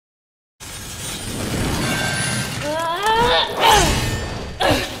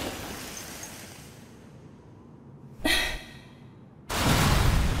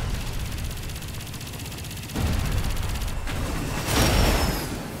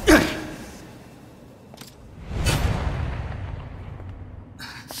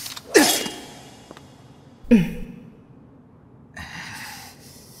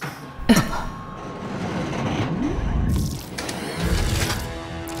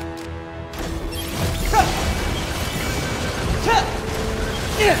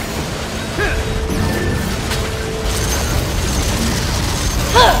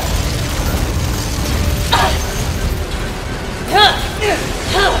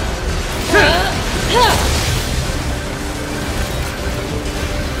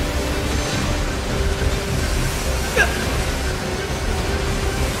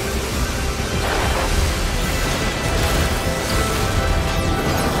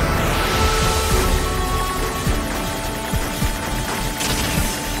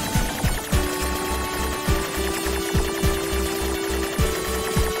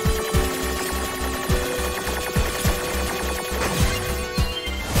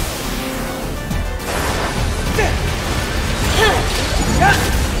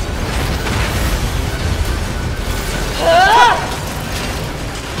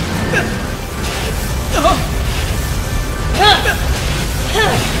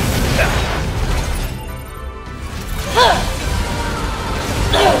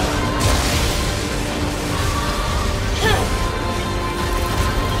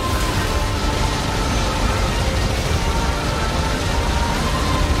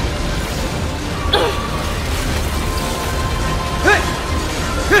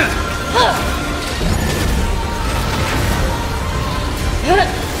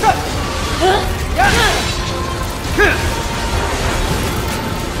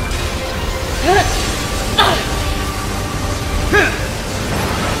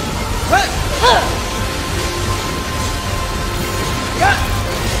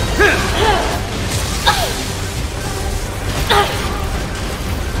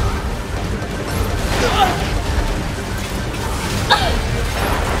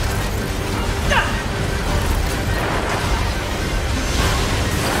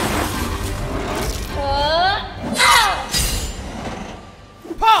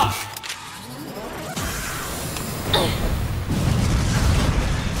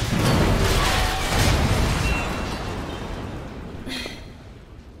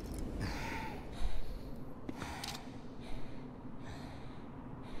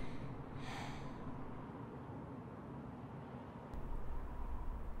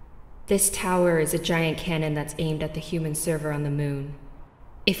This tower is a giant cannon that's aimed at the human server on the moon.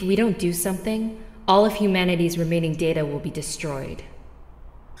 If we don't do something, all of humanity's remaining data will be destroyed.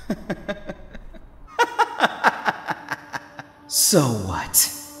 So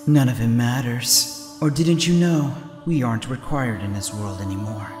what? None of it matters. Or didn't you know, we aren't required in this world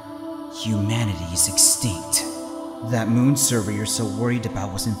anymore. Humanity is extinct. That moon server you're so worried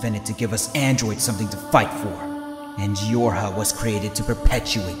about was invented to give us androids something to fight for. And Yorha was created to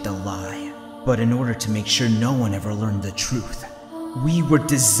perpetuate the lie. But in order to make sure no one ever learned the truth, we were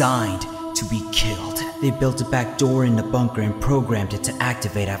designed to be killed. They built a back door in the bunker and programmed it to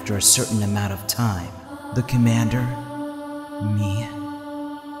activate after a certain amount of time. The commander, me,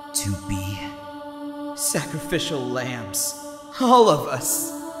 to be sacrificial lambs. All of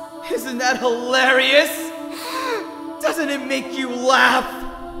us. Isn't that hilarious? Doesn't it make you laugh?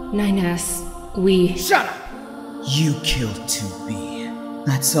 9S, we... Shut up! You killed 2B.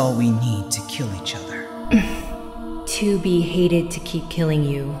 That's all we need to kill each other. 2B hated to keep killing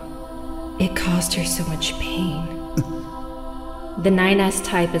you. It caused her so much pain. The 9S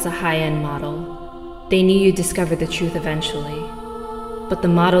type is a high-end model. They knew you'd discover the truth eventually. But the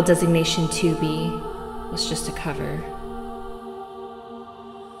model designation 2B was just a cover.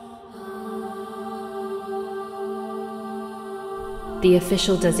 The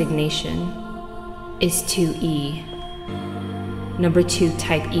official designation is 2E. Number 2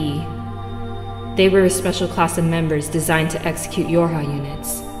 Type E. They were a special class of members designed to execute Yorha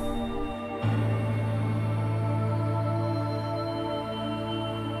units.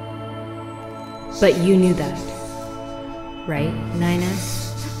 But you knew that, right,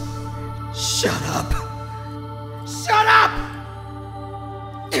 9S? Shut up! Shut up!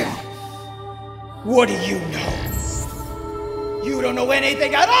 What do you know? You don't know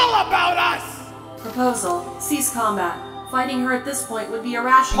anything at all about us! Proposal. Cease combat. Fighting her at this point would be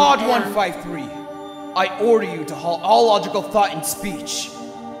irrational. Pod 153. I order you to halt all logical thought and speech.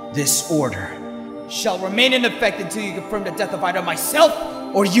 This order Shall remain in effect until you confirm the death of either myself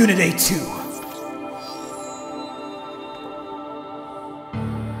or Unit A2.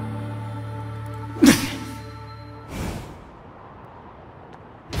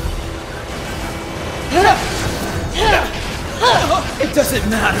 It doesn't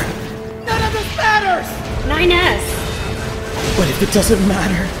matter. None of this matters! 9S! But if it doesn't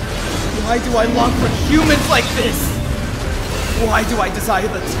matter, why do I long for humans like this? Why do I desire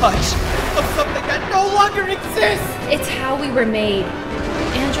the touch of something that no longer exists? It's how we were made.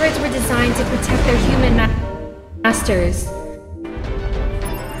 Androids were designed to protect their human masters.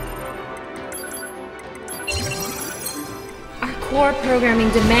 Our core programming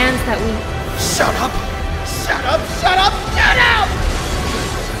demands that we... Shut up! Shut up! Shut up! Shut up!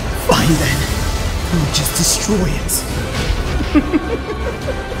 Fine then. We'll just destroy it.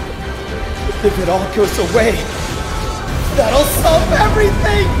 If it all goes away, that'll solve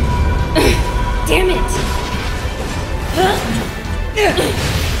everything! Damn it!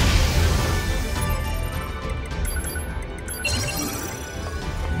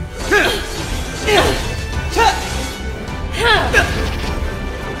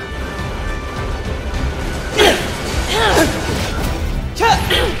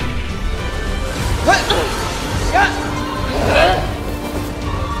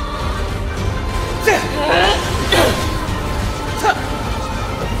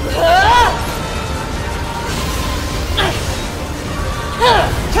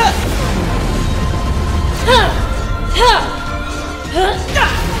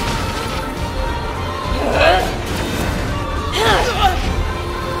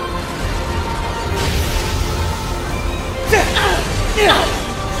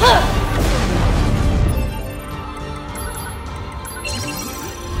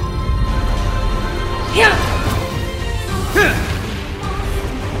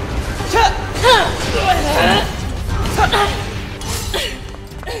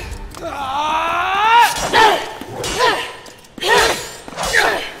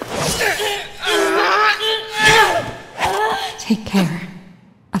 Take care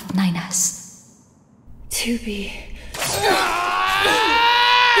of 9S. To be...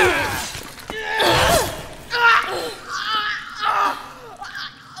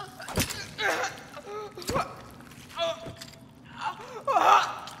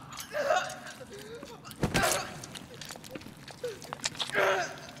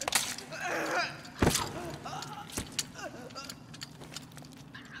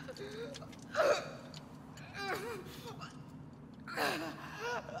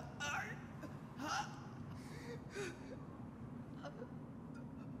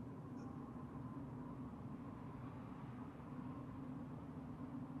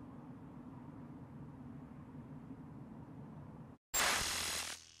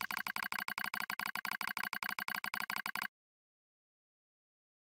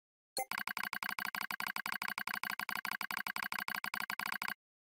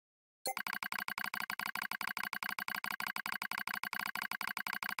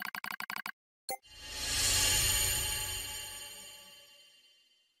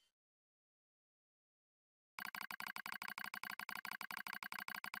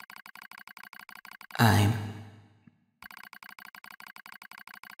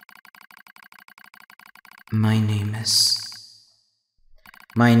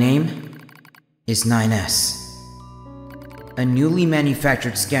 My name is 9S. A newly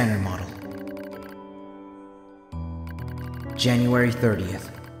manufactured scanner model. January 30th,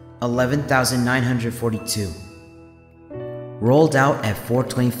 11,942. Rolled out at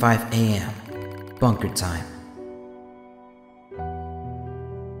 4:25 a.m. Bunker time.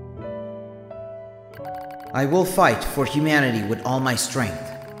 I will fight for humanity with all my strength.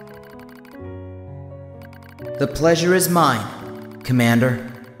 The pleasure is mine, Commander.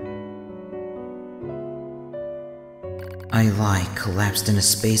 I lie collapsed in a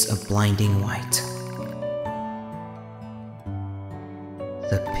space of blinding white.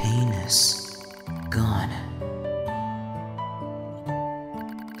 The pain is gone.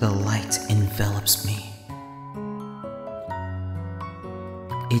 The light envelops me.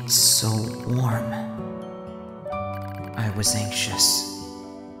 It's so warm. I was anxious.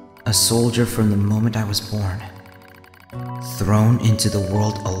 A soldier from the moment I was born. Thrown into the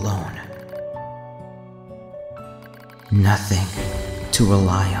world alone. Nothing to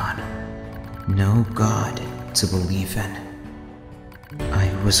rely on. No God to believe in.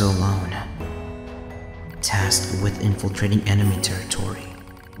 I was alone. Tasked with infiltrating enemy territory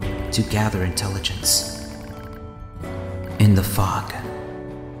to gather intelligence. In the fog.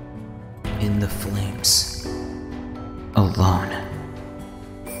 In the flames. Alone.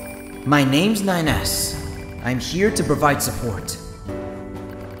 My name's 9S. I'm here to provide support.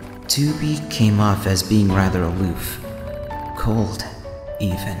 2B came off as being rather aloof. Cold,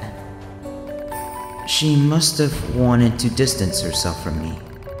 even. She must have wanted to distance herself from me.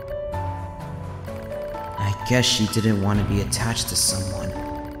 I guess she didn't want to be attached to someone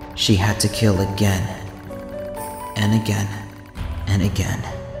she had to kill again, and again, and again.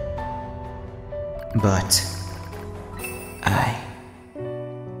 But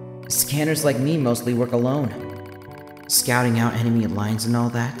scanners like me mostly work alone, scouting out enemy lines and all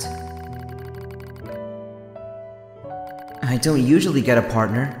that. I don't usually get a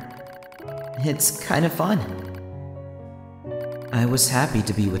partner. It's kind of fun. I was happy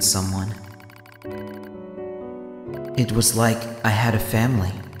to be with someone. It was like I had a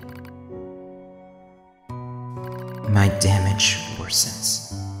family. My damage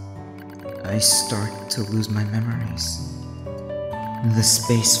worsens. I start to lose my memories. The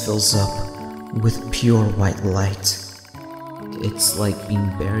space fills up with pure white light. It's like being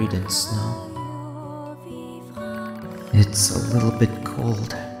buried in snow. It's a little bit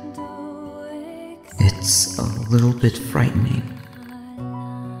cold. It's a little bit frightening.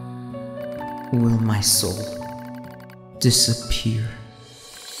 Will my soul disappear?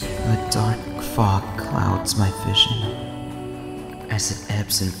 A dark fog clouds my vision as it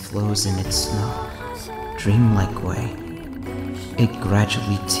ebbs and flows in its snow, dreamlike way. It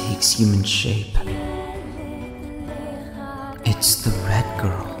gradually takes human shape. It's the red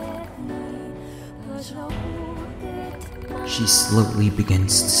girl. She slowly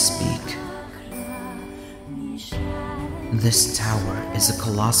begins to speak. This tower is a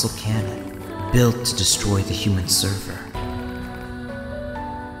colossal cannon built to destroy the human server.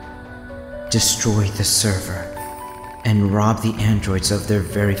 Destroy the server and rob the androids of their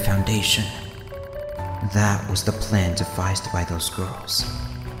very foundation. That was the plan devised by those girls.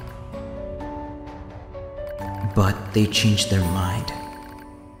 But they changed their mind.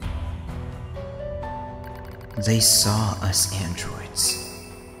 They saw us androids.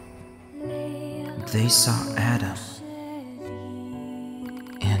 They saw Adam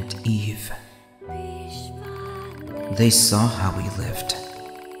and Eve. They saw how we lived,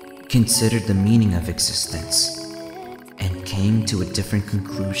 considered the meaning of existence, and came to a different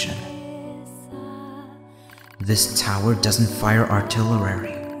conclusion. This tower doesn't fire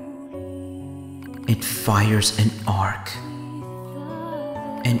artillery. It fires an arc.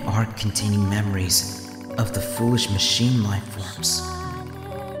 An arc containing memories of the foolish machine life forms.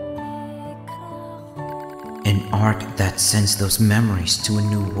 An arc that sends those memories to a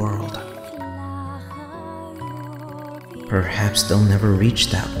new world. Perhaps they'll never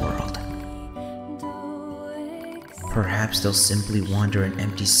reach that world. Perhaps they'll simply wander an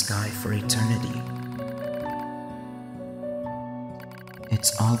empty sky for eternity.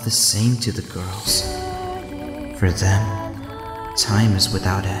 It's all the same to the girls. For them, time is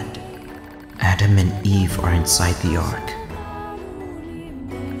without end. Adam and Eve are inside the ark.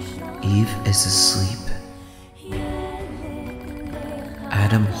 Eve is asleep.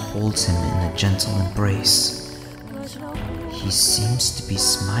 Adam holds him in a gentle embrace. He seems to be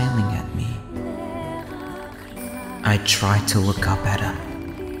smiling at me. I try to look up at him,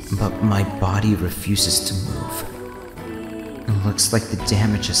 but my body refuses to move. It looks like the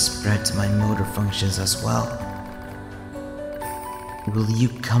damage has spread to my motor functions as well. Will you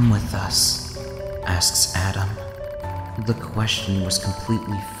come with us? Asks Adam. The question was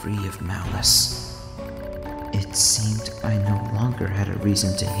completely free of malice. It seemed I no longer had a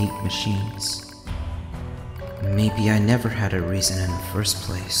reason to hate machines. Maybe I never had a reason in the first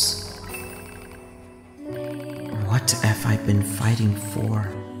place. What have I been fighting for?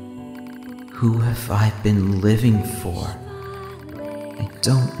 Who have I been living for? I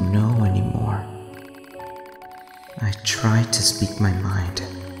don't know anymore. I try to speak my mind,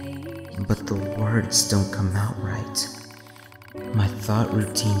 but the words don't come out right. My thought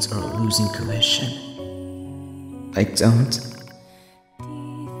routines are losing cohesion. I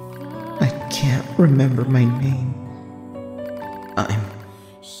can't remember my name. I'm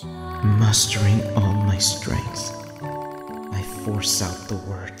mustering all my strength. I force out the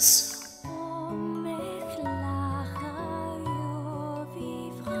words.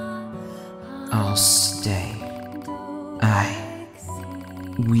 I'll stay.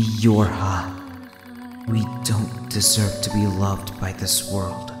 We Yorha. We don't deserve to be loved by this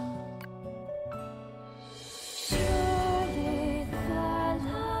world.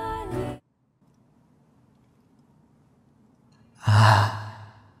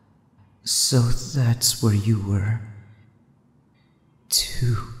 So that's where you were.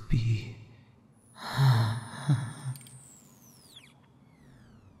 To be.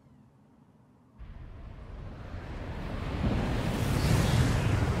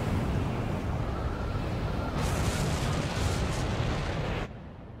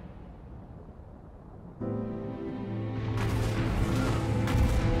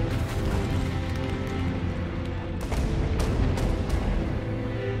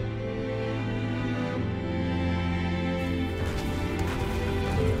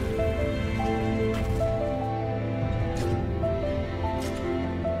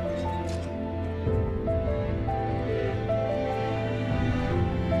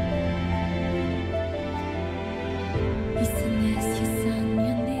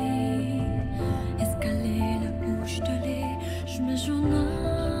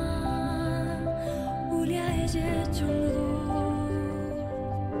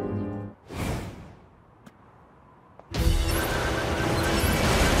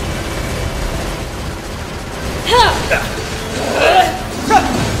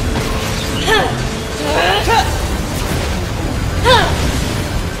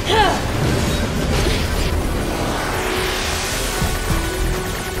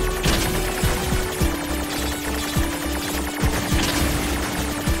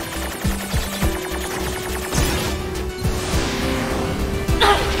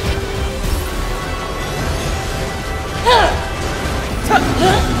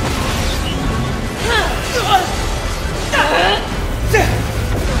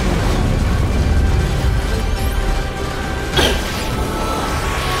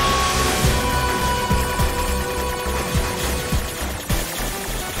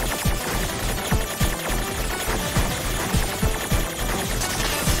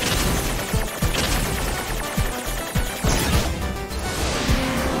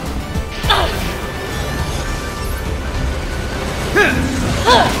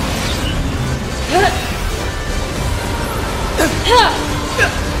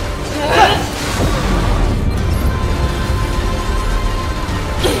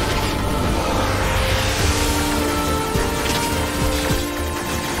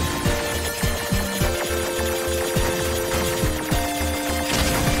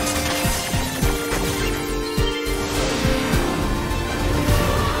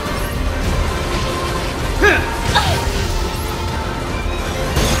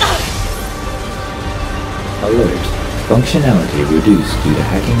 Functionality reduced due to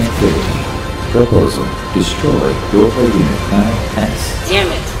hacking activity. Proposal: destroy Yorha Unit 9S. Damn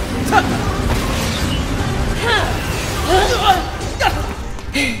it!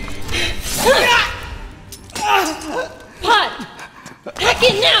 Pod! Hack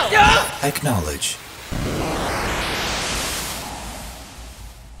it now! Acknowledge.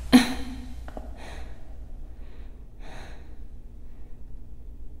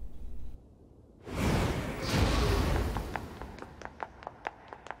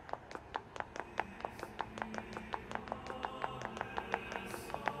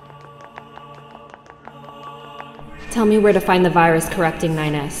 Tell me where to find the virus corrupting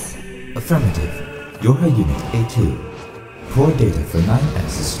 9S. Affirmative. Yorha Unit A2. Core data for 9S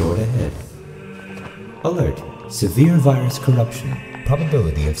is stored ahead. Alert. Severe virus corruption.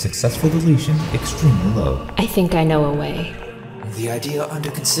 Probability of successful deletion extremely low. I think I know a way. The idea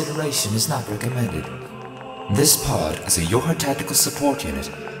under consideration is not recommended. This pod is a Yorha Tactical Support Unit.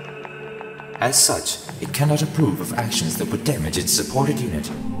 As such, it cannot approve of actions that would damage its supported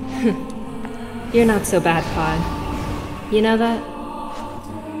unit. You're not so bad, Pod. You know that?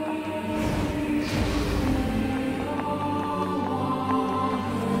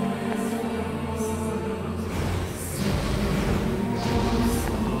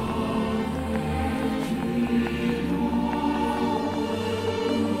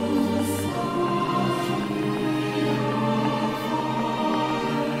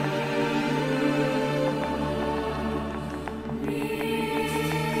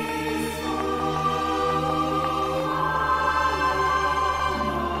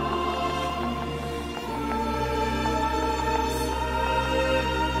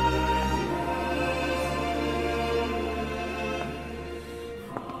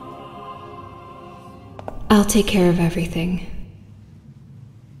 I'll take care of everything.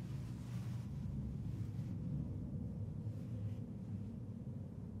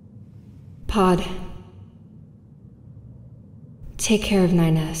 Pod. Take care of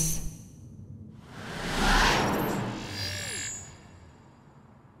 9S.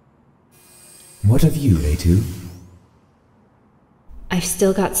 What of you, A2? I've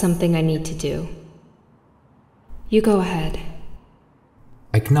still got something I need to do. You go ahead.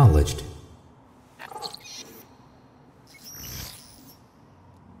 Acknowledged.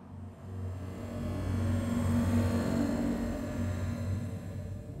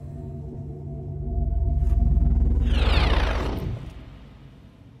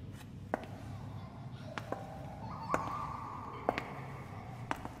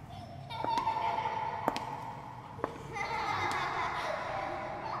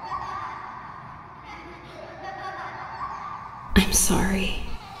 I'm sorry.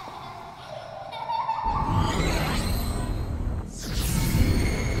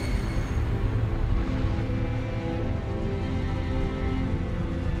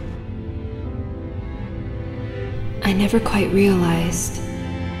 I never quite realized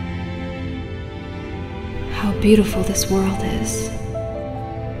how beautiful this world is.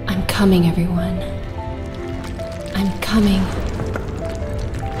 I'm coming, everyone. I'm coming.